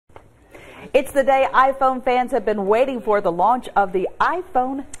It's the day iPhone fans have been waiting for, the launch of the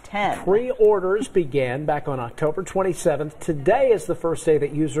iPhone 10. Pre-orders began back on October 27th. Today is the first day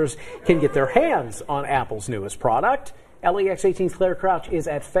that users can get their hands on Apple's newest product. LEX 18's Claire Crouch is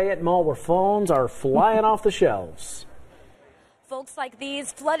at Fayette Mall, where phones are flying off the shelves. Folks like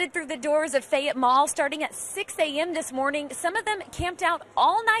these flooded through the doors of Fayette Mall starting at 6 a.m. this morning. Some of them camped out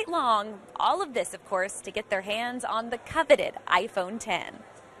all night long. All of this, of course, to get their hands on the coveted iPhone 10.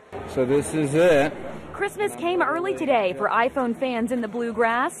 So this is it. Christmas came early today for iPhone fans in the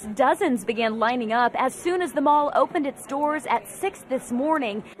Bluegrass. Dozens began lining up as soon as the mall opened its doors at 6 this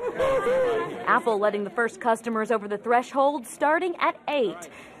morning. Apple letting the first customers over the threshold starting at 8.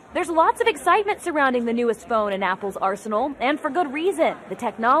 There's lots of excitement surrounding the newest phone in Apple's arsenal, and for good reason. The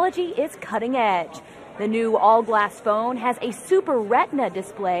technology is cutting edge. The new all-glass phone has a Super Retina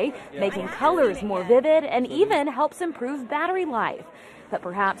display, making colors more vivid and even helps improve battery life. But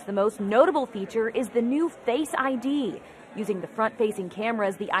perhaps the most notable feature is the new Face ID. Using the front-facing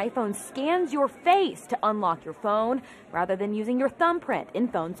cameras, the iPhone scans your face to unlock your phone, rather than using your thumbprint in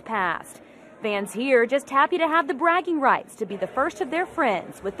phones past. Fans here just happy to have the bragging rights to be the first of their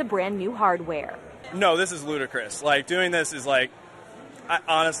friends with the brand new hardware. No, this is ludicrous. Doing this is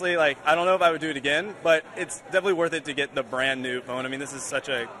honestly, I don't know if I would do it again, but it's definitely worth it to get the brand new phone. I mean, this is such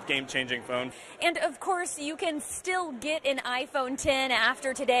a game-changing phone. And of course, you can still get an iPhone 10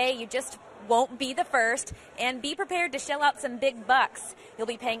 after today. You just won't be the first, and be prepared to shell out some big bucks. You'll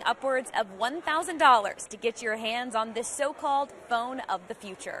be paying upwards of $1,000 to get your hands on this so-called phone of the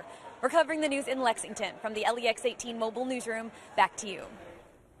future. We're covering the news in Lexington from the LEX 18 mobile newsroom. Back to you.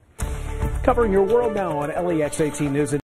 Covering your world now on LEX 18 News.